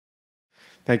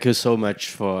Thank you so much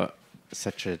for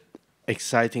such a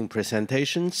exciting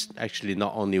presentations. Actually,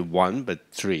 not only one, but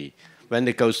three. When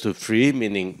it goes to three,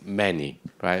 meaning many,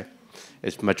 right?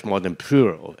 It's much more than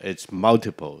plural. It's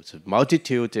multiple. It's a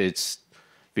multitude. It's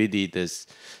really this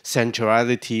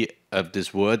centrality of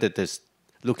this word that is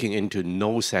looking into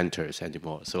no centers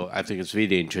anymore. So I think it's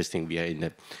really interesting. We are in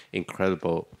an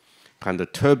incredible kind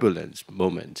of turbulence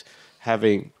moment,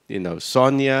 having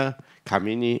Sonia,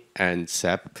 Kamini, and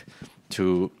Sepp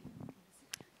to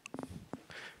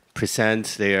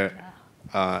present their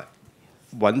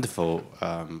wonderful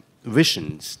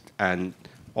visions, and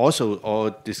also all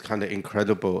these kind of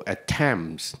incredible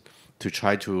attempts to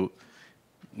try to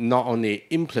not only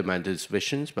implement these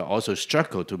visions, but also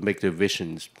struggle to make the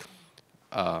visions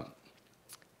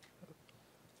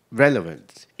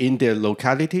relevant in their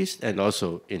localities and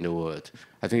also in the world.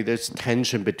 I think there's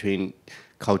tension between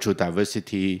cultural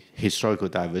diversity, historical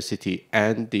diversity,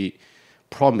 and the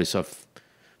promise of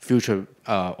future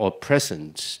or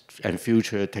present and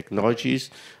future technologies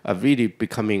are really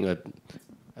becoming an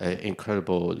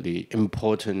incredibly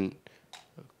important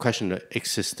question of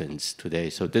existence today.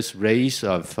 So this raise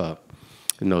of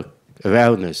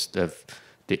awareness of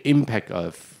the impact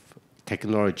of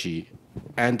technology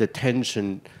and the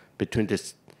tension between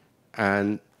this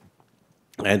and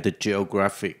the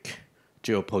geographic,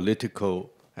 geopolitical,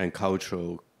 and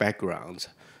cultural backgrounds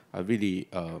are really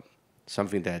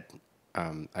something that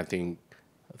I think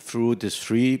through these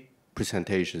three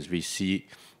presentations we see,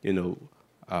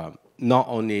 not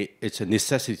only it's a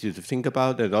necessity to think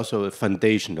about, and also a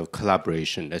foundation of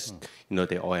collaboration, as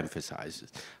they all emphasize,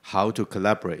 how to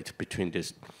collaborate between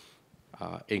this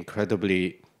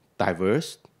incredibly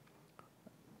diverse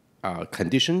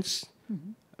conditions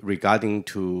regarding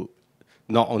to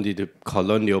not only the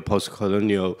colonial,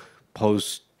 post-colonial,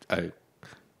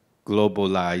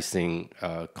 post-globalizing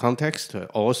context,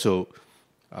 but also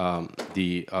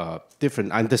the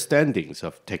different understandings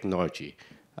of technology.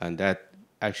 And that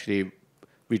actually,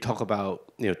 we talk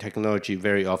about technology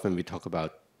very often. We talk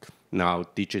about now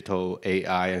digital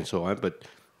AI and so on, but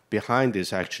behind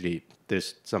this actually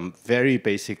there's some very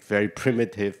basic, very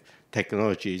primitive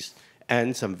technologies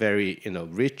and some very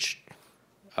rich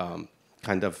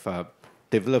kind of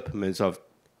developments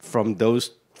from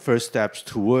those first steps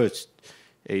towards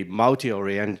a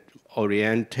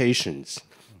multi-orientations.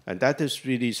 And that is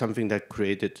really something that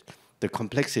created the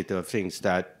complexity of things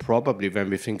that probably when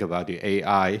we think about the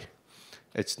AI,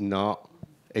 it's not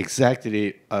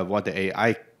exactly what the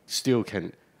AI still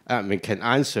can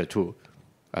answer to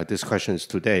these questions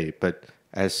today. But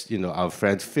as our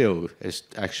friend Phil is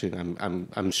actually,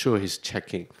 I'm sure he's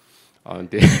checking on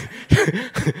the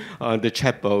on the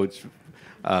chat boards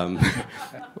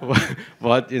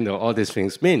what all these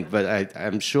things mean. But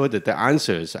I'm sure that the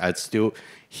answers are still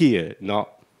here,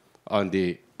 not on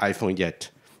the iPhone yet.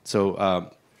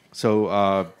 So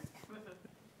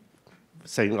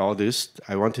saying all this,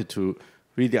 I wanted to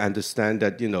really understand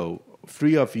that,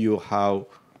 three of you, how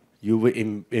you would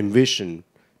envision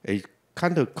a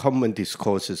kind of common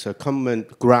discourses, a common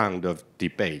ground of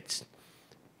debates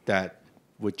that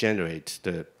would generate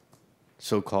the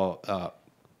so-called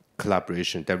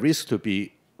collaboration that risks to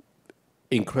be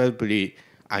incredibly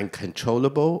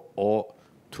uncontrollable or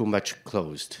too much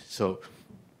closed. So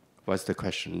what's the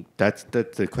question? That's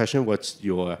the question. What's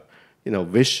your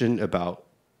vision about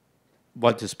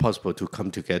what is possible to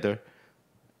come together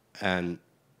and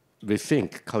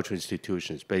rethink cultural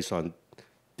institutions based on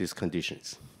these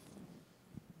conditions?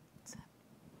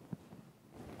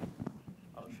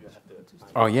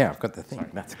 Oh yeah, I've got the thing. Sorry.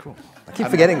 That's cool. I keep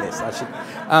forgetting this. I should.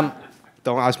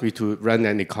 Don't ask me to run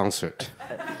any concert.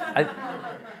 I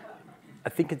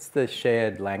think it's the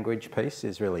shared language piece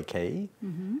is really key,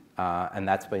 and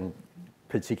that's been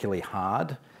particularly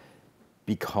hard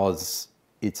because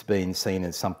it's been seen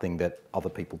as something that other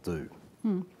people do.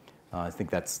 I think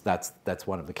that's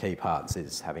one of the key parts,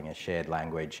 is having a shared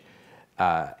language,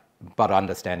 but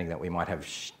understanding that we might have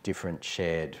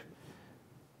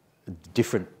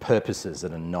different purposes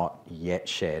that are not yet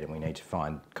shared, and we need to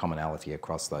find commonality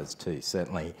across those two.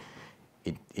 Certainly,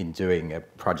 in doing a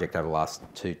project over the last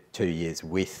two years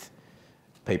with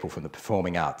people from the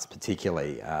performing arts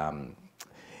particularly,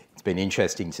 it's been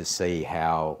interesting to see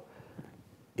how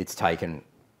it's taken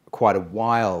quite a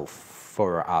while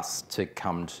for us to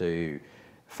come to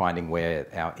finding where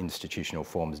our institutional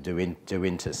forms do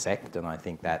intersect, and I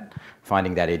think that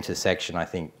finding that intersection,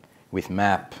 with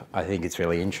MAP, I think it's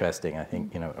really interesting. I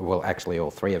think, well, actually all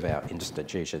three of our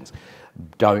institutions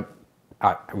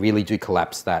really do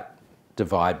collapse that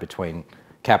divide between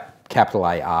capital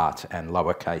A art and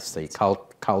lowercase c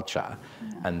culture,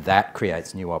 and that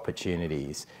creates new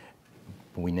opportunities.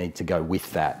 We need to go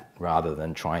with that rather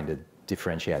than trying to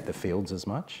differentiate the fields as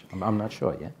much. I'm not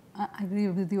sure, yeah? I agree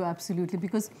with you absolutely,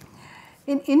 because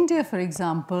in India, for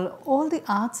example, all the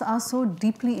arts are so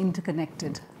deeply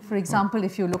interconnected. For example,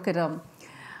 if you look at a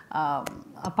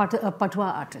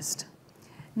Patwa artist,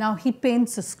 now he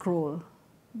paints a scroll,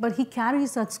 but he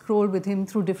carries that scroll with him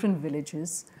through different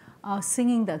villages,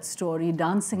 singing that story,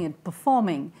 dancing it,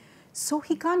 performing. So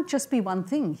he can't just be one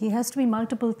thing, he has to be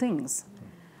multiple things.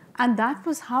 And that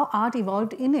was how art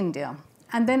evolved in India.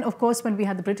 And then, of course, when we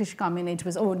had the British come in, it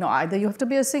was, oh no, either you have to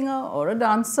be a singer or a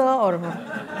dancer or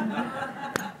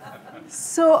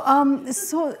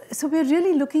So we're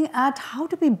really looking at how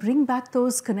do we bring back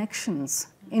those connections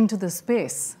into the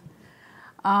space.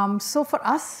 So for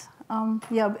us,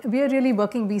 yeah, we are really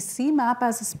working. We see MAP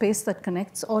as a space that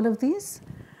connects all of these.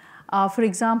 For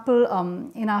example,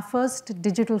 in our first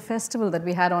digital festival that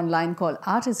we had online called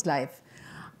Art is Life,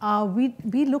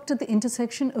 we looked at the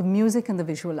intersection of music and the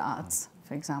visual arts,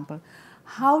 for example.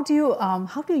 How do you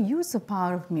use the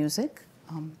power of music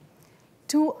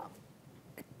to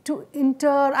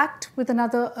interact with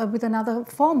another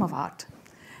form of art?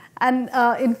 And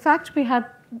in fact, we had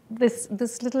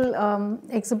this little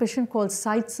exhibition called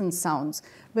Sights and Sounds,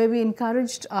 where we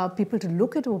encouraged people to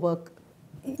look at a work.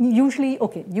 Usually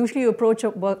you approach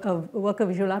a work of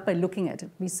visual art by looking at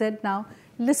it. We said now,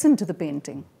 listen to the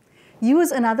painting.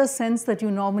 Use another sense that you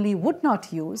normally would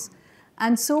not use.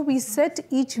 And so we set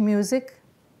each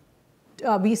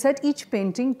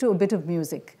painting to a bit of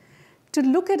music, to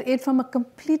look at it from a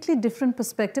completely different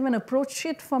perspective and approach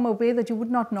it from a way that you would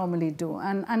not normally do.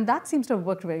 And that seems to have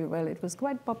worked very well. It was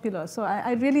quite popular. So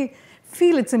I really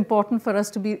feel it's important for us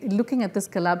to be looking at this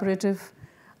collaborative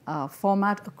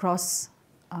format across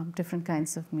different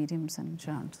kinds of mediums and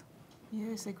genres.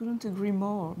 Yes, I couldn't agree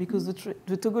more, because the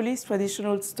Togolese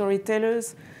traditional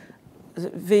storytellers,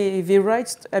 they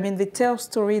write, they tell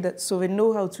story so they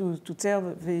know how to tell,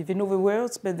 they know the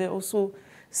words, but they also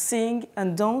sing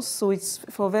and dance, so it's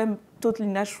for them totally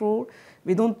natural.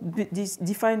 They don't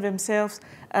define themselves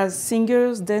as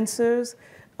singers, dancers,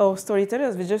 or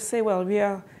storytellers. They just say, well, we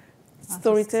are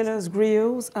storytellers,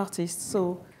 griots, artists.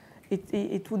 So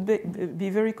it would be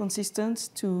very consistent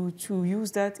to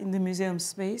use that in the museum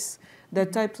space,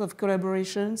 that type of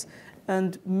collaborations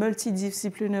and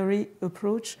multidisciplinary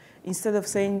approach, instead of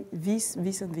saying this,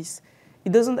 this, and this.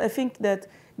 It doesn't, I think that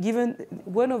given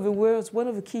one of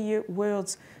the key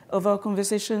words of our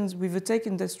conversations with the tech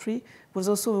industry was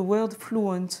also the word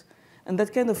fluent. And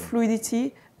that kind of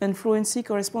fluidity and fluency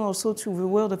correspond also to the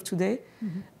world of today,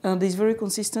 and is very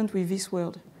consistent with this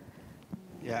word.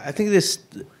 Yeah, I think this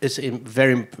is a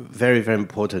very, very, very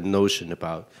important notion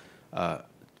about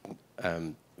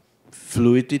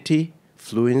fluidity,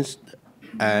 fluence,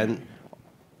 and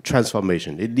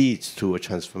transformation. It leads to a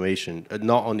transformation,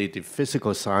 not only the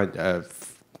physical side,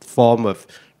 form of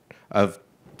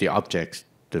the objects,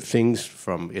 the things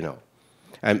from,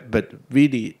 but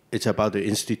really it's about the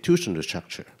institutional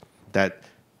structure that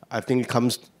I think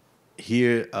comes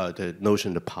here, the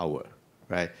notion of power,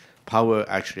 right? Power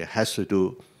actually has to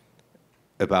do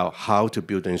about how to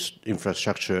build an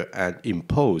infrastructure and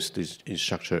impose this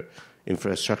infrastructure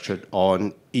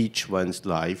on each one's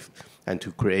life, and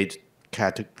to create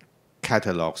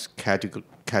catalogs,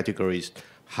 categories,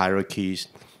 hierarchies,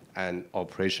 and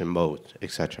operation mode,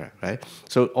 etc. Right?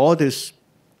 So all this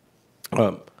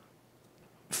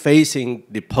facing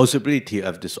the possibility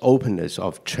of this openness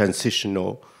of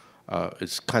transitional,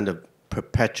 it's kind of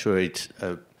perpetuate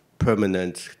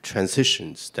permanent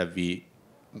transitions that we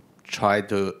try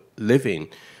to live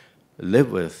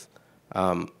with,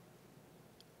 and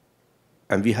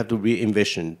we have to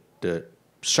re-envision the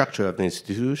structure of the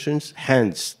institutions,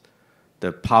 hence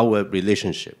the power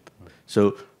relationship.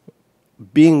 So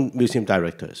being museum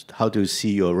directors, how do you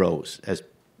see your roles as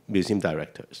museum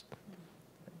directors?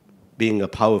 Being a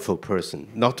powerful person,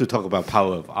 not to talk about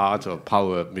power of art or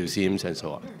power of museums and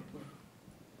so on.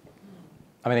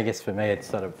 I guess for me it's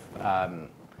sort of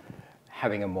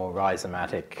having a more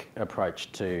rhizomatic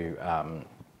approach to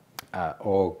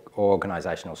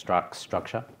organisational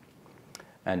structure,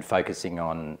 and focusing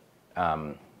on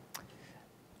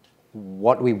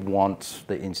what we want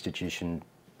the institution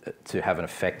to have an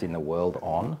effect in the world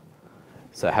on.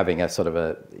 So having a sort of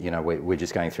we're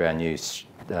just going through our new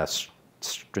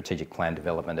strategic plan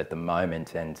development at the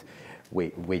moment, and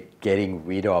we're getting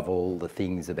rid of all the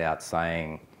things about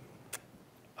saying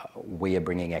we are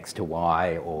bringing X to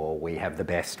Y, or we have the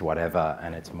best whatever,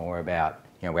 and it's more about,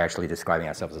 we're actually describing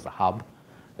ourselves as a hub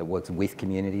that works with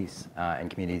communities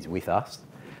and communities with us,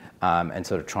 and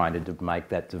sort of trying to make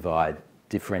that divide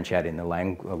differentiate in the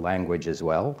language as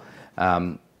well.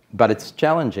 But it's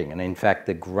challenging, and in fact,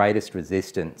 the greatest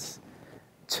resistance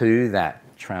to that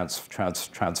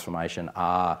transformation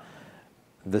are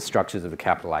the structures of the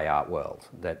capital A art world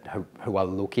who are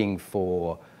looking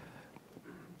for,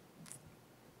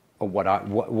 or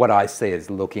what I see as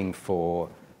looking for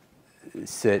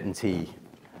certainty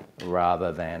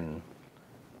rather than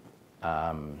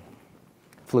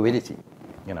fluidity,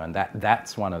 you know, and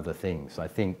that's one of the things. I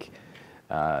think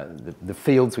the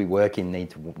fields we work in need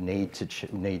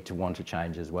to want to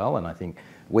change as well, and I think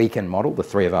we can model. The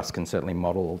three of us can certainly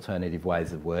model alternative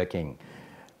ways of working,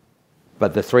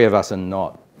 but the three of us are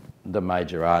not the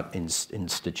major art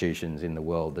institutions in the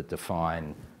world that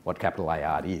define what capital A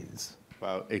art is.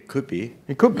 Well, it could be.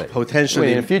 It could be.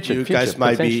 Potentially, in the future, you guys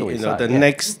might be, you know, the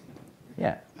next.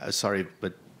 Yeah. Sorry,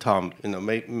 but Tom, you know,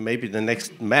 maybe the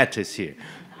next Matt is here.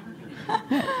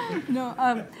 No,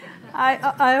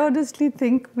 I honestly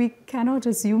think we cannot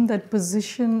assume that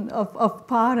position of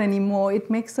power anymore. It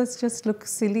makes us just look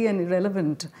silly and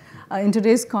irrelevant in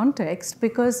today's context,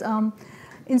 because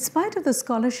in spite of the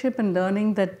scholarship and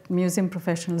learning that museum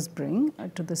professionals bring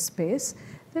to the space,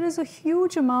 there is a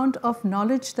huge amount of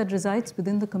knowledge that resides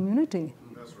within the community.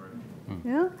 That's right.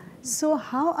 Yeah. So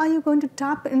how are you going to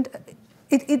tap into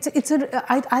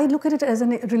I look at it as a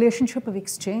relationship of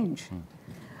exchange.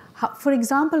 For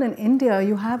example, in India,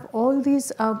 you have all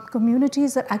these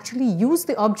communities that actually use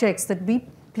the objects that we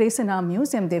place in our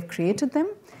museum. They've created them,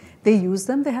 they use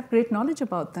them, they have great knowledge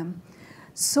about them.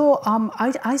 So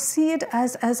I see it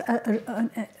as a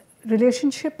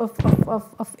relationship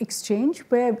of exchange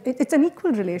where it's an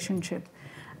equal relationship.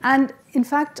 And in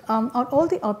fact, on all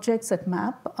the objects at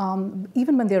MAP,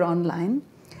 even when they're online,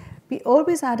 we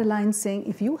always add a line saying,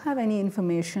 if you have any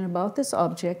information about this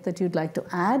object that you'd like to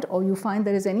add, or you find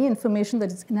there is any information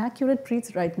that is inaccurate,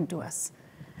 please write into us.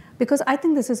 Because I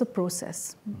think this is a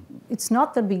process. It's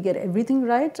not that we get everything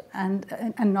right, and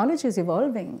knowledge is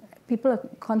evolving. People are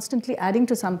constantly adding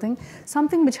to something.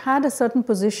 Something which had a certain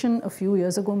position a few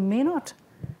years ago may not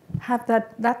have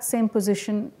that same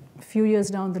position a few years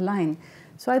down the line.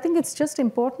 So I think it's just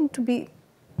important to be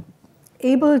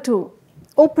able to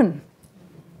open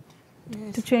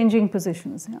to changing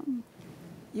positions. Yeah.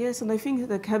 Yes, and I think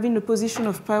that having a position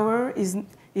of power is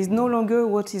no longer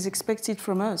what is expected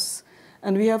from us.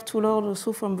 And we have to learn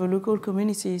also from the local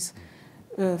communities.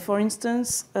 For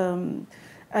instance,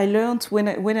 I learned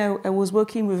when I was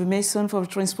working with a mason for the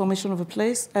transformation of a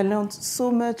place, I learned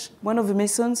so much. One of the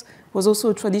masons was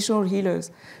also a traditional healer.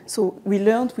 So we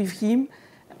learned with him,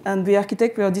 and the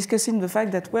architect, we were discussing the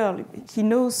fact that, well, he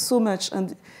knows so much,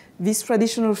 and this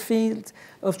traditional field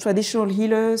of traditional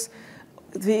healers,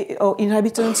 or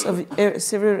inhabitants of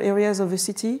several areas of the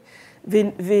city,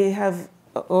 they have,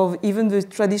 or even the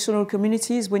traditional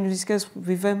communities, when you discuss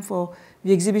with them for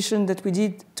the exhibition that we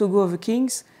did, Togo of the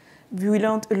Kings, we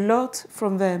learned a lot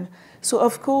from them. So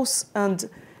of course,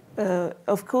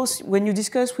 when you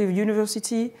discuss with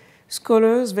university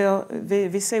scholars,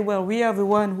 they say, well, we are the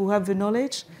one who have the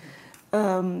knowledge.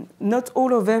 Not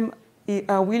all of them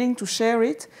are willing to share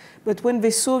it, but when they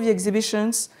saw the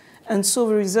exhibitions and saw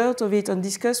the result of it and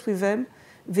discussed with them,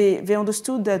 they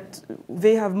understood that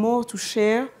they have more to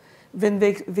share than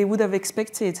they would have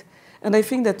expected. And I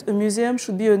think that a museum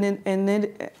should be an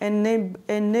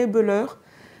enabler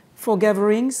for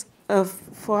gatherings,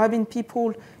 for having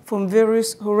people from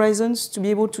various horizons to be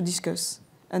able to discuss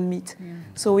and meet. Yeah.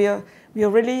 So we are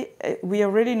really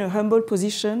in a humble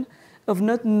position of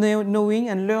not knowing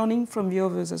and learning from the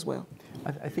others as well.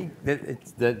 I think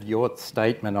that your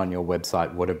statement on your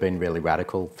website would have been really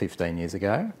radical 15 years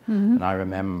ago. Mm-hmm. And I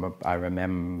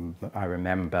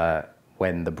remember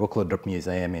when the Brooklyn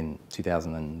Museum in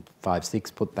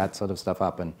 2005-06 put that sort of stuff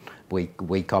up, and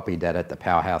we copied that at the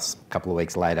Powerhouse a couple of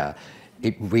weeks later.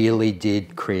 It really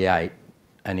did create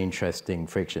an interesting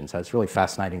friction. So it's really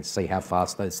fascinating to see how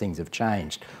fast those things have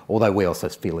changed, although we also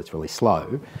feel it's really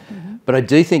slow. Mm-hmm. But I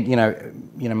do think, you know,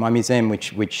 my museum,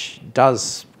 which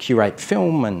does curate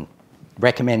film and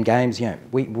recommend games, you know,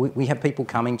 we have people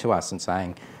coming to us and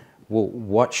saying, well,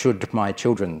 what should my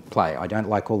children play? I don't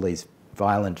like all these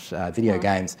violent video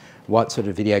games. What sort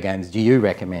of video games do you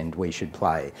recommend we should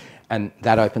play? And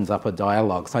that opens up a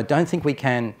dialogue. So I don't think we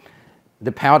can.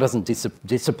 The power doesn't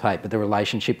dissipate, but the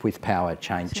relationship with power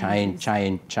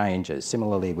changes.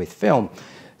 Similarly with film.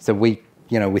 So we,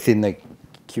 you know, within the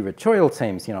curatorial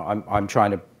teams, you know, I'm trying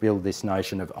to build this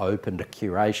notion of open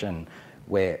curation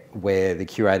where the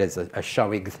curators are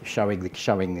showing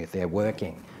that they're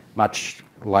working, much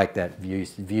like that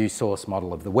view source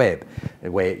model of the web,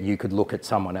 where you could look at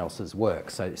someone else's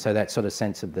work. So that sort of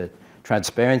sense of the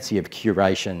transparency of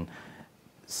curation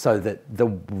so that the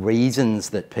reasons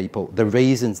the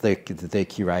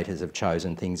curators have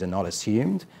chosen things are not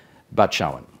assumed, but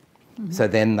shown. Mm-hmm. So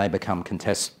then they become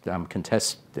contestable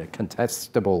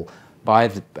by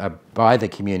the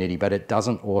community, but it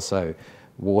doesn't also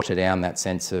water down that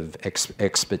sense of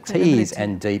expertise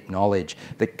and deep knowledge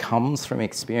that comes from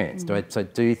experience. Mm. So I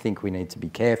do think we need to be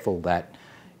careful that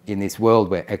in this world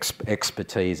where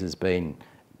expertise has been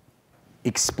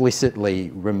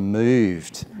explicitly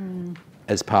removed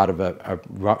as part of a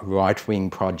right-wing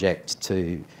project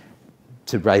to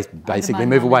basically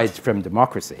move away from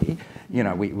democracy, you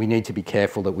know, we need to be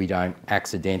careful that we don't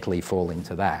accidentally fall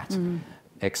into that. Mm.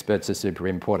 Experts are super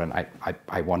important.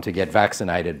 I want to get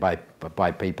vaccinated by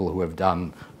people who have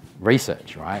done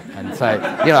research, right? And so,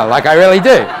 you know, like I really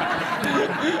do.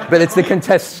 But it's the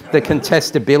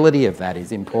contestability of that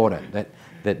is important.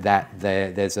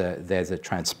 There's a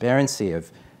transparency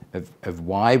of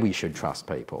why we should trust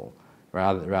people,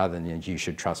 rather than you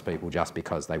should trust people just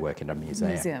because they work in a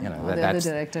museum. You know, they're the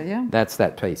director, yeah. That's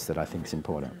that piece that I think is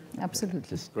important.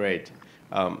 Absolutely. Great.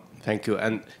 Thank you.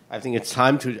 And I think it's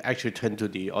time to actually turn to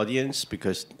the audience,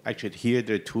 because actually here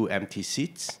there are 2 empty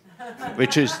seats,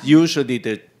 which is usually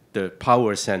the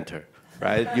power center,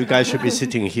 right? You guys should be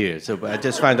sitting here. So I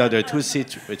just found out there are 2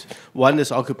 seats, which one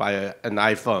is occupied by an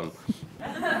iPhone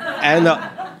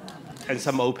and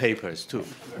some old papers too.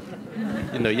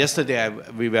 You know, yesterday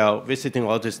we were visiting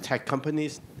all these tech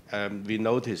companies. We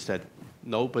noticed that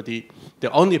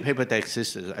the only paper that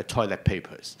exists is toilet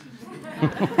papers.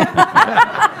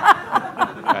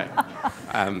 Right.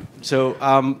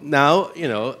 Now, you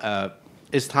know,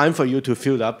 it's time for you to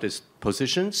fill up these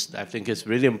positions. I think it's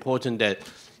really important that,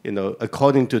 you know,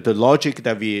 according to the logic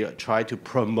that we try to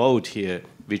promote here,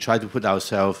 we try to put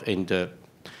ourselves into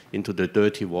the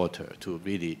dirty water to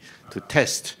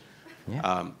test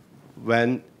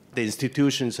when the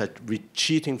institutions are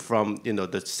retreating from, you know,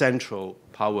 the central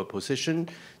power position.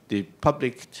 The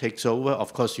public takes over.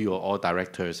 Of course, you are all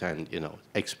directors and, you know,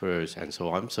 experts and so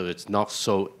on. So it's not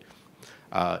so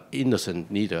innocent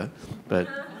neither. But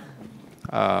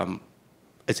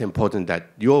it's important that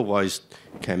your voice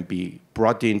can be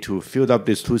brought in to fill up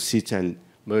these 2 seats and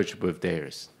merge with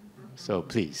theirs. So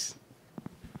please.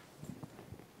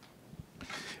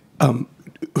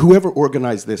 Whoever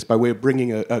organized this, by way of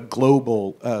bringing a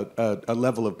global a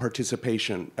level of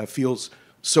participation, feels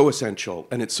so essential,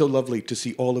 and it's so lovely to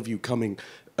see all of you coming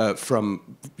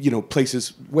from, you know,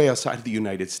 places way outside of the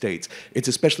United States. It's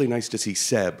especially nice to see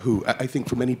Seb, who I think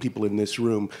for many people in this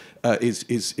room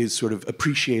is sort of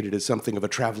appreciated as something of a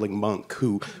traveling monk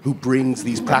who brings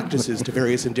these practices to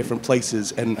various and different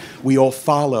places, and we all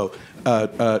follow.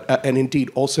 And indeed,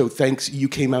 also thanks, you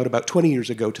came out about 20 years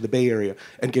ago to the Bay Area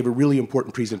and gave a really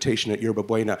important presentation at Yerba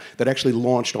Buena that actually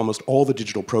launched almost all the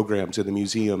digital programs in the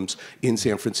museums in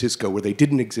San Francisco where they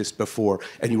didn't exist before,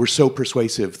 and you were so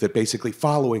persuasive that basically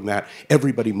following that,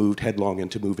 everybody moved headlong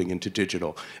into moving into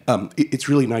digital. It's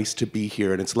really nice to be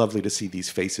here, and it's lovely to see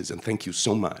these faces, and thank you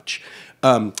so much.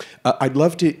 I'd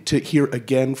love to hear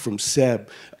again from Seb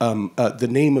the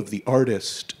name of the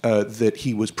artist that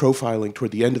he was profiling toward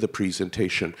the end of the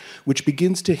presentation, which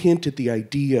begins to hint at the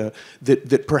idea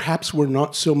that perhaps we're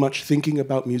not so much thinking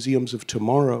about museums of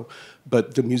tomorrow,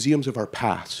 but the museums of our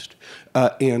past.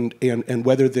 And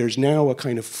whether there's now a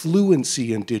kind of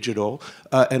fluency in digital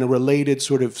and a related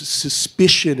sort of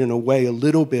suspicion, in a way, a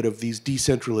little bit of these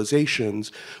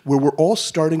decentralizations, where we're all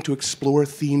starting to explore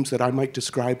themes that I might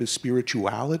describe as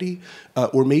spirituality,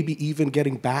 or maybe even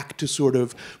getting back to sort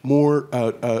of more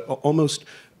almost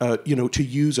you know, to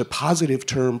use a positive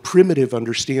term, primitive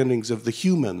understandings of the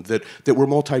human, that we're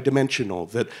multidimensional,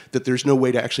 that there's no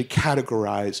way to actually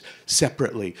categorize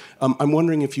separately. I'm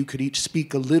wondering if you could each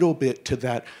speak a little bit to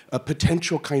that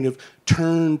potential kind of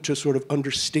turn to sort of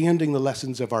understanding the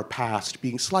lessons of our past,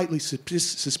 being slightly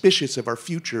suspicious of our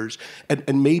futures,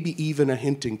 and maybe even a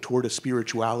hinting toward a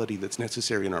spirituality that's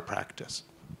necessary in our practice.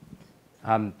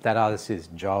 That artist is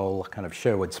Joel, kind of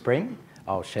Sherwood Spring.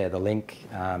 I'll share the link.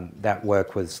 That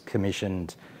work was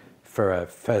commissioned for a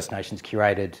First Nations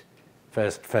curated,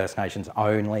 First Nations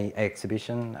only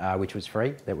exhibition, which was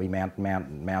free, that we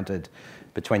mounted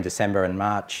between December and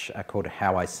March, called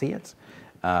How I See It,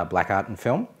 Black Art and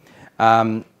Film.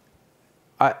 I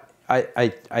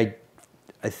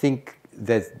think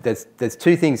there's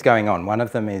 2 things going on. One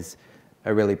of them is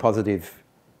a really positive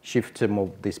shift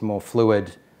to this more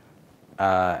fluid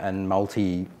and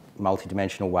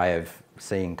multi-dimensional way of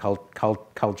seeing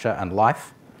culture and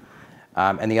life.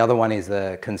 And the other one is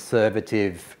a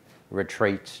conservative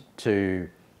retreat to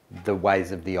the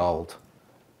ways of the old,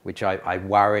 which I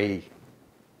worry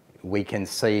we can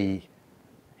see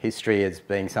history as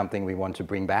being something we want to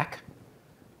bring back,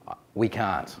 we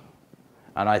can't.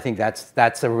 And I think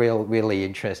that's a really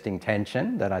interesting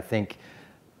tension that I think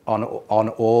on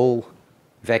all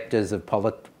vectors of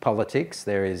politics,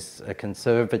 there is a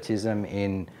conservatism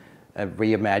in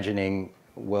reimagining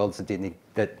worlds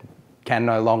that can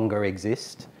no longer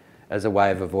exist as a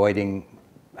way of avoiding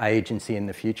agency in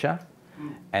the future.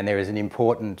 And there is an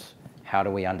important, how do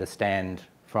we understand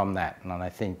from that? And I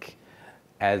think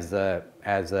as a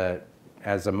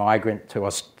migrant to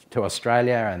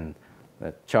Australia and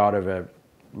the child of a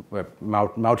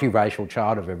multiracial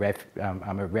child of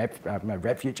I'm a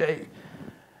refugee,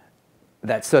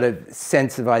 that sort of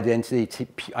sense of identity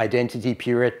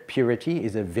purity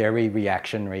is a very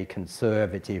reactionary,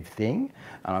 conservative thing.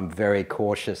 And I'm very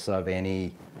cautious of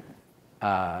any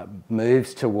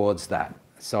moves towards that.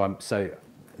 So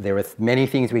there are many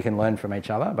things we can learn from each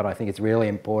other, but I think it's really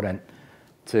important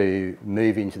to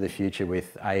move into the future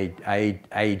with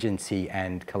agency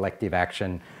and collective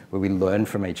action where we learn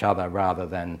from each other rather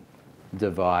than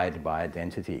divide by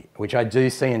identity, which I do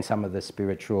see in some of the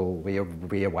spiritual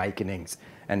reawakenings.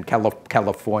 And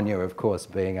California, of course,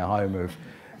 being a home of,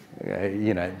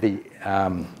 the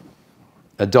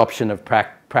adoption of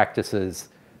practices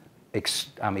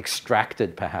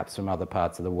extracted perhaps from other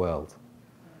parts of the world.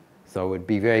 So it would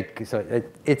be very,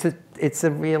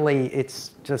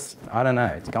 it's just, I don't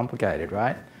know, it's complicated,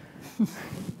 right?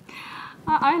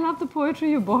 I love the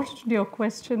poetry you brought into your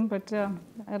question, but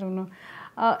I don't know.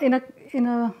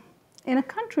 In a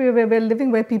country where we're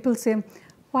living, where people say,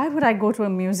 why would I go to a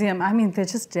museum? I mean, they're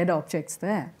just dead objects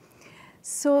there.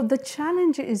 So the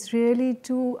challenge is really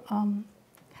to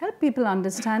help people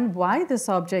understand why this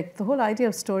object, the whole idea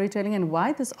of storytelling, and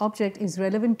why this object is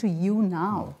relevant to you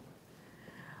now.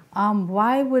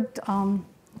 Why would,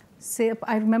 say,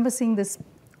 I remember seeing this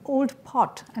old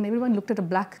pot, and everyone looked at a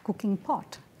black cooking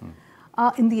pot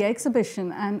in the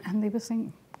exhibition, and they were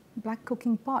saying, black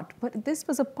cooking pot. But this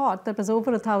was a pot that was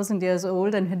over 1,000 years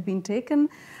old and had been taken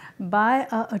by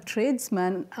a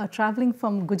tradesman traveling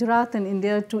from Gujarat in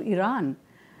India to Iran,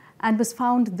 and was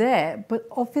found there. But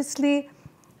obviously,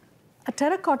 a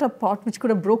terracotta pot which could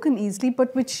have broken easily,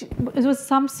 but which it was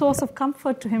some source of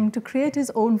comfort to him to create his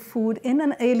own food in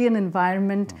an alien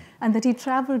environment, and that he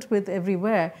traveled with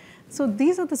everywhere. So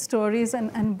these are the stories,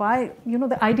 and why,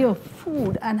 the idea of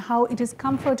food and how it is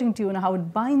comforting to you and how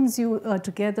it binds you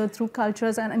together through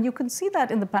cultures. And you can see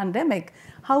that in the pandemic,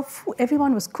 how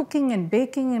everyone was cooking and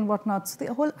baking and whatnot. So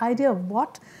the whole idea of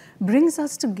what brings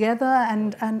us together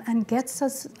and gets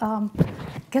us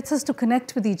to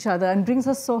connect with each other and brings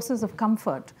us sources of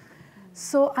comfort.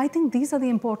 So I think these are the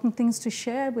important things to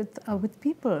share with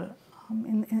people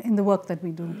in the work that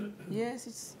we do.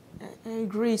 Yes, I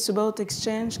agree. It's about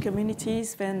exchange,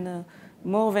 communities,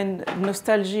 more than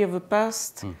nostalgia of the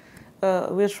past.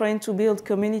 We're trying to build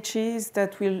communities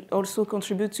that will also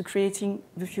contribute to creating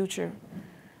the future.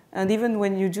 And even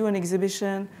when you do an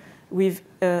exhibition with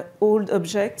old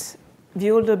objects, the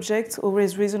old objects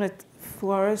always resonate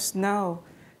for us now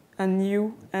and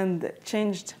new and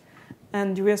changed.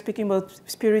 And we are speaking about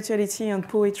spirituality and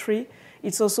poetry.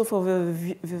 It's also for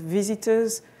the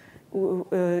visitors,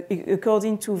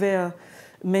 according to their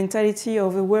mentality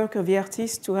of the work of the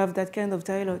artist, to have that kind of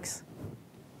dialogues.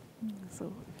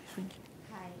 So, thank you.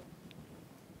 Hi.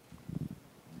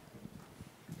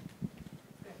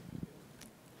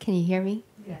 Can you hear me?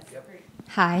 Yes. Yep.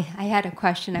 Hi, I had a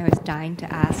question I was dying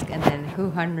to ask, and then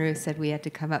Hou Hanru said we had to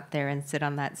come up there and sit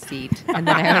on that seat, and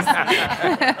then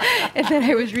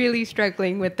I was really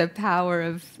struggling with the power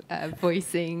of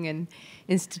voicing and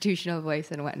institutional voice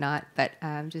and whatnot. But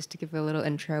just to give a little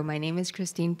intro, my name is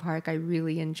Christine Park. I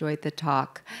really enjoyed the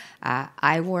talk.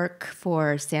 I work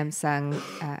for Samsung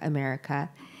America,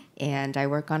 and I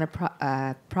work on a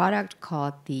product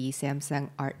called the Samsung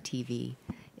Art TV.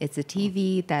 It's a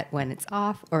TV that when it's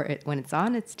off, or when it's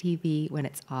on, it's TV. When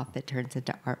it's off, it turns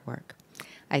into artwork.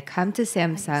 I come to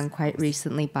Samsung quite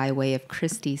recently by way of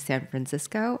Christie's San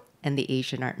Francisco and the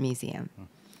Asian Art Museum.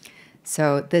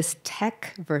 So this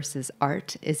tech versus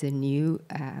art is a new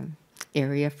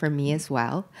area for me as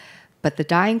well. But the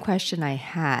dying question I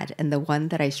had, and the one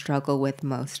that I struggle with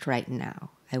most right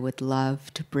now, I would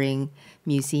love to bring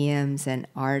museums and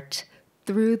art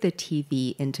through the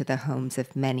TV into the homes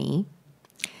of many.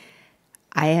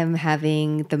 I am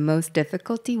having the most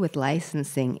difficulty with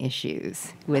licensing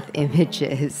issues with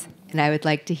images. And I would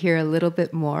like to hear a little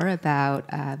bit more about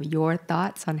your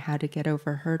thoughts on how to get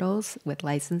over hurdles with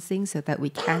licensing so that we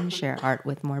can share art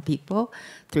with more people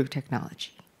through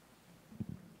technology.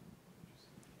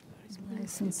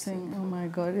 Licensing, oh my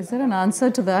God. Is there an answer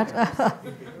to that?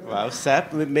 Well,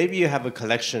 Seb, maybe you have a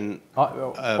collection.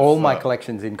 All my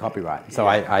collection's in copyright, so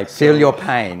I feel your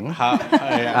pain.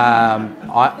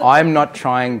 I'm not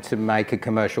trying to make a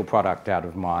commercial product out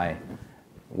of my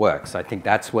works. I think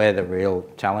that's where the real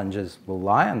challenges will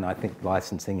lie, and I think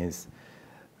licensing is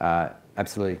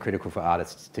absolutely critical for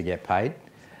artists to get paid.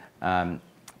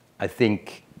 I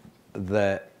think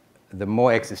the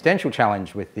more existential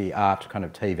challenge with the art kind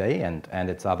of TV and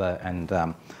its other, and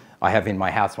I have in my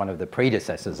house one of the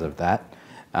predecessors of that,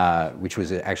 which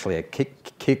was actually a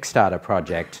Kickstarter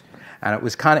project, and it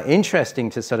was kind of interesting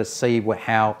to sort of see what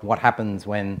happens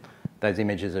when those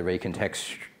images are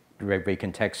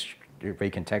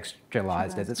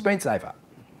recontextualized as a screensaver,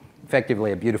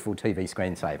 effectively a beautiful TV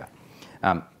screensaver.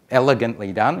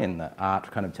 Elegantly done in the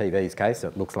art kind of TV's case, so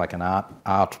it looks like an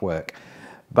artwork.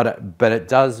 But it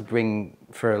does bring,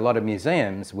 for a lot of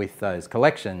museums with those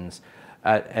collections,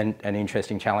 an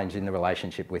interesting challenge in the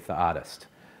relationship with the artist.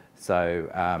 So,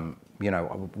 you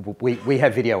know, we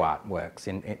have video artworks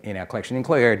in our collection,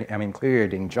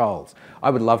 including Joel's. I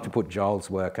would love to put Joel's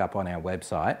work up on our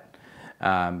website,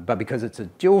 but because it's a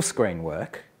dual screen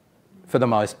work, for the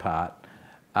most part,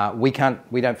 we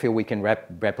don't feel we can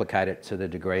replicate it to the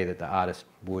degree that the artist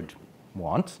would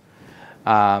want,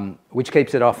 which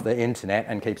keeps it off the internet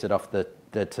and keeps it off the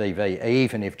TV,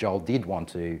 even if Joel did want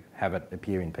to have it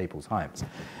appear in people's homes.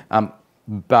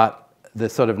 But the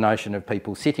sort of notion of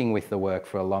people sitting with the work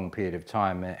for a long period of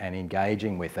time and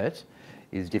engaging with it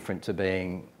is different to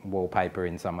being wallpaper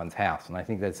in someone's house. And I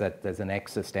think there's an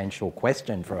existential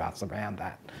question for us around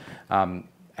that.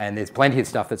 And there's plenty of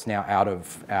stuff that's now out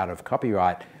of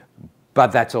copyright,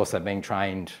 but that's also being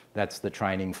trained. That's the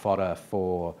training fodder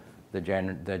for the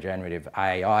generative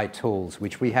AI tools,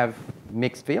 which we have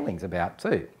mixed feelings about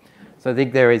too. So I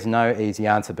think there is no easy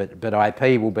answer, but IP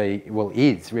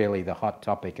is really the hot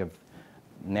topic of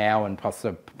now and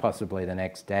possibly the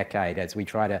next decade as we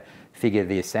try to figure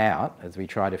this out, as we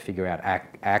try to figure out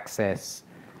access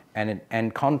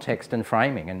and context and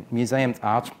framing. And museums,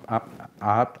 art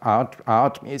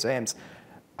museums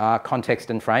are context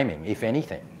and framing, if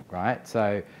anything, right?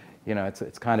 So, you know,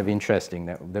 it's kind of interesting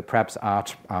that perhaps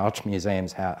art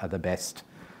museums are the best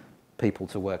people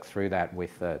to work through that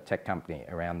with a tech company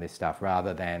around this stuff,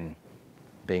 rather than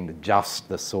being just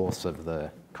the source of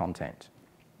the content.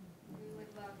 We would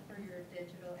love for your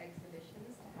digital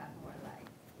exhibitions to have more life.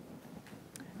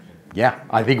 Yeah,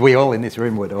 I think we all in this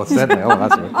room would, or certainly all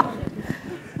of us would.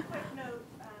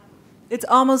 It's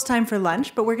almost time for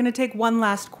lunch, but we're going to take one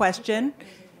last question.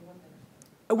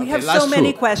 We have so last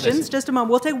many two. questions. Just a moment.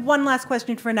 We'll take one last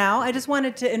question for now. I just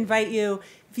wanted to invite you,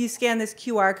 if you scan this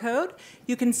QR code,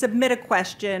 you can submit a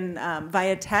question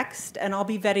via text, and I'll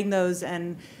be vetting those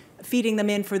and feeding them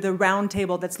in for the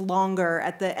roundtable that's longer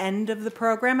at the end of the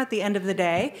program, at the end of the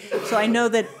day. So I know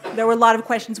that there were a lot of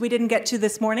questions we didn't get to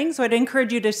this morning, so I'd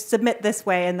encourage you to submit this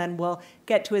way, and then we'll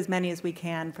get to as many as we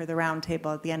can for the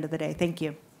roundtable at the end of the day. Thank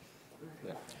you.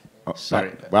 Oh,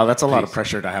 sorry. Well, that's a lot of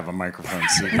pressure to have a microphone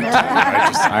seat.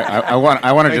 I want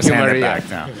to just hand it back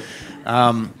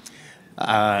now.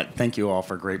 Thank you all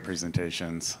for great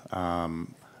presentations.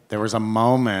 There was a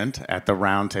moment at the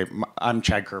round table. I'm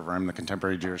Chad Curver. I'm the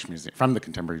Contemporary Jewish Museum, from the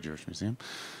Contemporary Jewish Museum.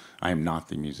 I am not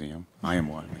the museum. I am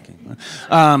winemaking.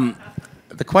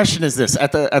 The question is this: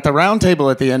 at the round table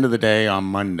at the end of the day on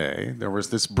Monday, there was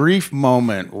this brief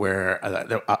moment where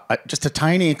just a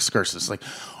tiny excursus, like,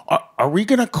 are we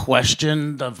going to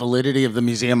question the validity of the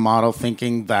museum model,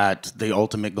 thinking that the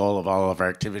ultimate goal of all of our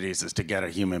activities is to get a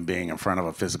human being in front of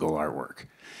a physical artwork?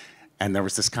 And there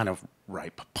was this kind of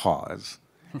ripe pause.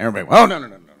 Everybody went, oh,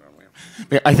 no.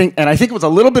 I think it was a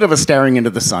little bit of a staring into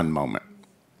the sun moment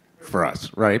for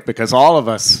us, right? Because all of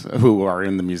us who are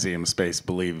in the museum space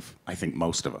believe, I think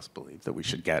most of us believe, that we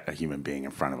should get a human being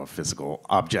in front of a physical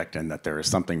object, and that there is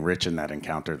something rich in that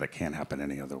encounter that can't happen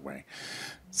any other way.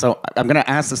 So I'm going to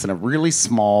ask this in a really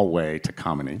small way to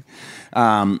Kamini.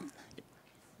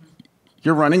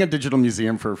 You're running a digital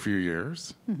museum for a few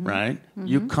years, right?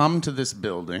 You come to this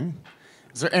building.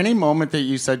 Is there any moment that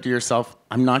you said to yourself,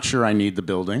 I'm not sure I need the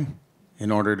building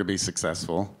in order to be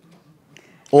successful?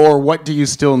 Or what do you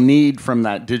still need from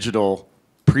that digital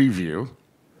preview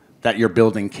that your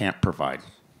building can't provide?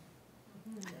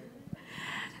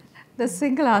 The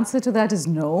single answer to that is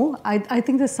no. I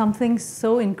think there's something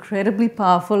so incredibly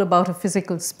powerful about a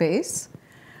physical space.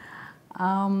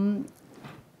 And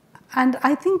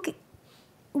I think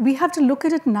we have to look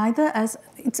at it neither as,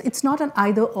 it's not an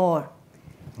either or.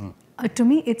 To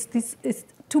me, it's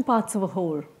two parts of a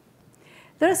whole.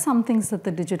 There are some things that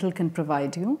the digital can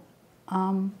provide you,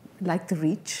 like the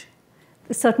reach.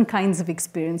 certain kinds of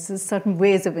experiences, certain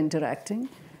ways of interacting,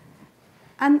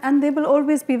 and they will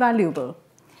always be valuable.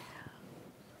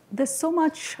 There's so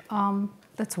much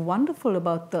that's wonderful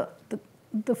about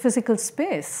the physical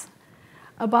space,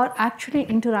 about actually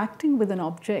interacting with an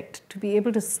object, to be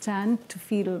able to stand, to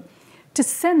feel, to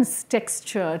sense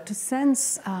texture, to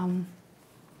sense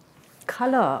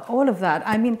color, all of that.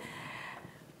 I mean,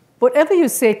 whatever you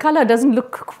say, color doesn't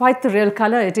look quite the real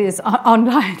color it is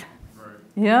online. Right.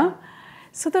 Yeah?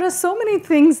 So there are so many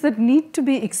things that need to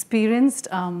be experienced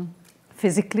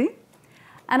physically.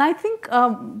 And I think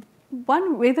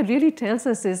one way that really tells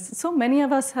us is, so many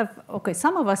of us have, okay,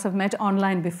 some of us have met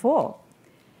online before.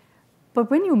 But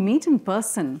when you meet in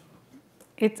person,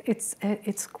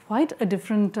 it's quite a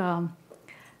different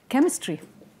chemistry.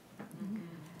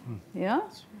 Yeah?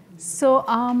 So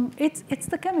it's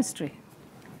the chemistry.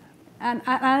 And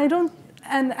I don't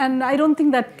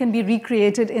think that can be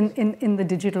recreated in the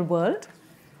digital world.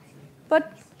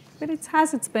 But it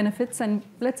has its benefits, and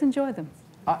let's enjoy them.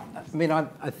 I mean, I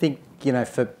think, you know,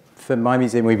 for my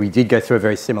museum, we did go through a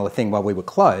very similar thing while we were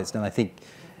closed. And I think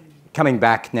coming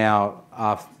back now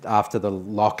after the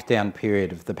lockdown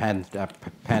period of the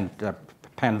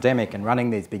pandemic and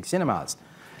running these big cinemas,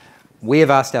 we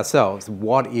have asked ourselves,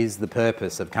 what is the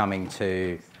purpose of coming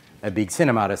to a big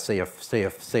cinema to see a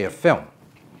film,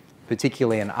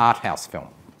 particularly an art house film?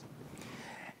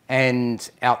 And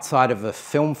outside of a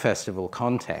film festival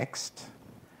context,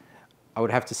 I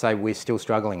would have to say we're still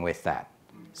struggling with that.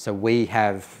 So we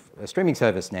have a streaming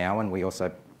service now, and we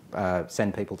also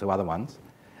send people to other ones,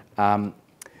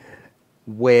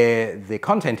 where the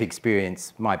content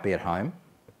experience might be at home,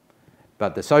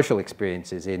 but the social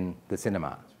experience is in the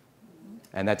cinema.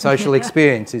 And that social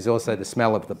experience is also the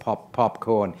smell of the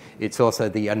popcorn. It's also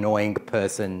the annoying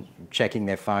person checking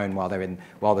their phone while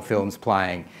the film's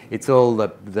playing. It's all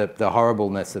the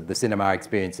horribleness of the cinema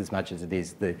experience as much as it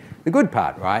is the good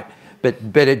part, right? But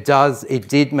it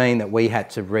did mean that we had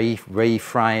to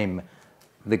reframe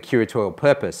the curatorial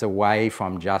purpose away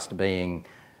from just being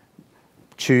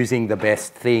choosing the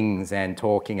best things and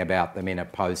talking about them in a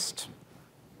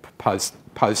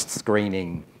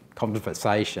post-screening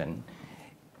conversation,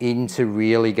 into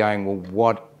really going, well,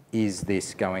 what is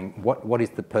this going, what is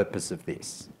the purpose of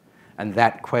this? And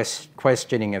that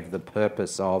questioning of the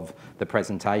purpose of the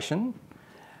presentation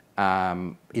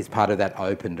is part of that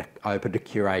open to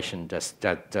curation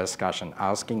discussion,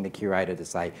 asking the curator to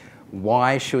say,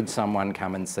 why should someone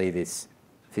come and see this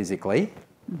physically?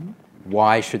 Mm-hmm.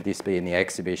 Why should this be in the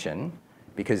exhibition?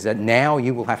 Because now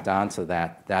you will have to answer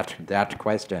that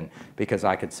question, because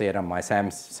I could see it on my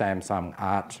Samsung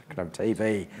Art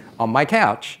TV on my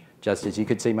couch, just as you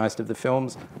could see most of the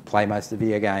films, play most of the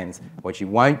video games. What you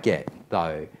won't get,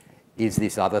 though, is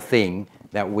this other thing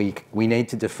that we need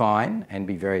to define and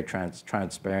be very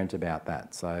transparent about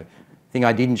that. So the thing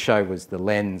I didn't show was the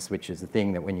lens, which is the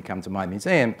thing that when you come to my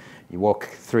museum, you walk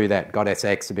through that Goddess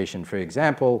exhibition, for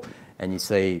example, and you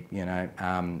see, you know,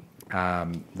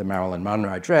 the Marilyn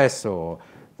Monroe dress, or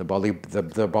the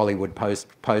Bollywood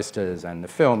posters and the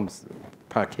films,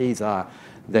 Parkiza,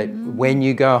 that when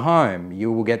you go home, you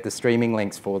will get the streaming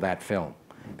links for that film.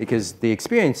 Because the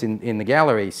experience in the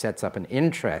gallery sets up an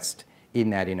interest in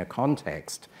that in a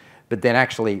context, but then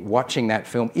actually watching that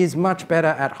film is much better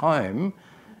at home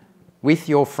with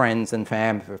your friends and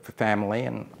family,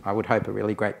 and I would hope a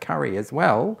really great curry as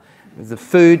well. The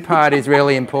food part is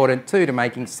really important too, to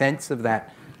making sense of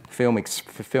that film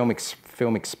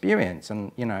experience.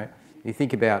 And you know, you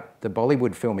think about the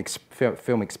Bollywood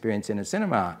film experience in a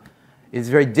cinema, it's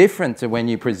very different to when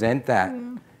you present that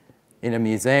in a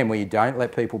museum, where you don't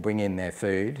let people bring in their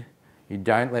food, you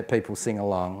don't let people sing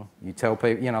along, you tell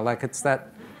people, you know, like, it's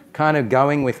that kind of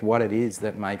going with what it is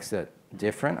that makes it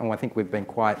different. And I think we've been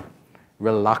quite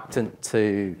reluctant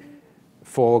to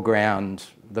foreground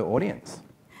the audience,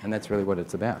 and that's really what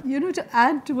it's about. You know, to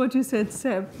add to what you said,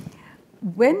 Seb,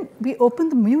 when we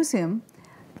opened the museum,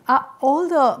 all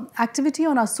the activity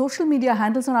on our social media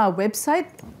handles on our website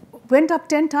went up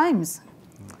 10 times.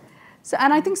 So,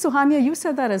 and I think, Suhanya, you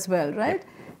said that as well, right? Yep.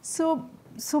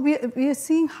 So we are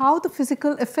seeing how the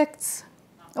physical affects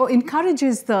or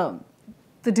encourages the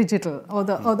digital or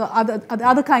the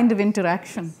other kind of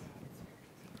interaction.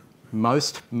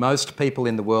 Most people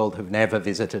in the world have never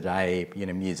visited a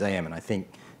museum, and I think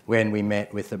when we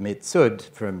met with Amit Sood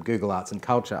from Google Arts and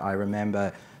Culture, I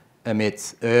remember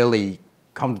Amit's early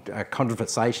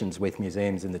conversations with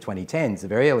museums in the 2010s, the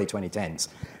very early 2010s,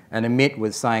 and Amit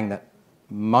was saying that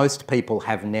most people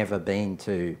have never been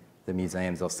to the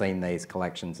museums or seen these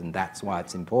collections, and that's why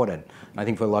it's important. I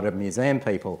think for a lot of museum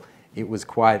people, it was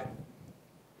quite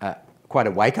a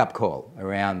wake-up call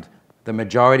around The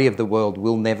majority of the world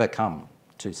will never come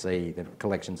to see the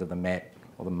collections of the Met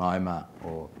or the MoMA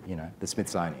or, you know, the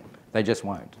Smithsonian. They just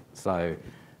won't. So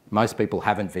most people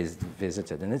haven't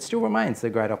visited, and it still remains a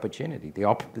great opportunity.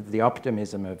 The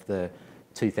optimism of the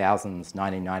 2000s,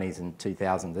 1990s and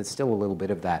 2000s, there's still a little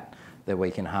bit of that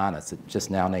we can harness. It just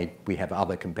now we have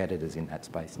other competitors in that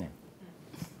space now.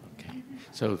 Okay.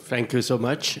 So thank you so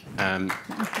much.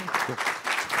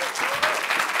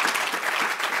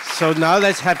 So now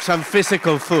let's have some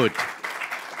physical food.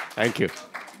 Thank you.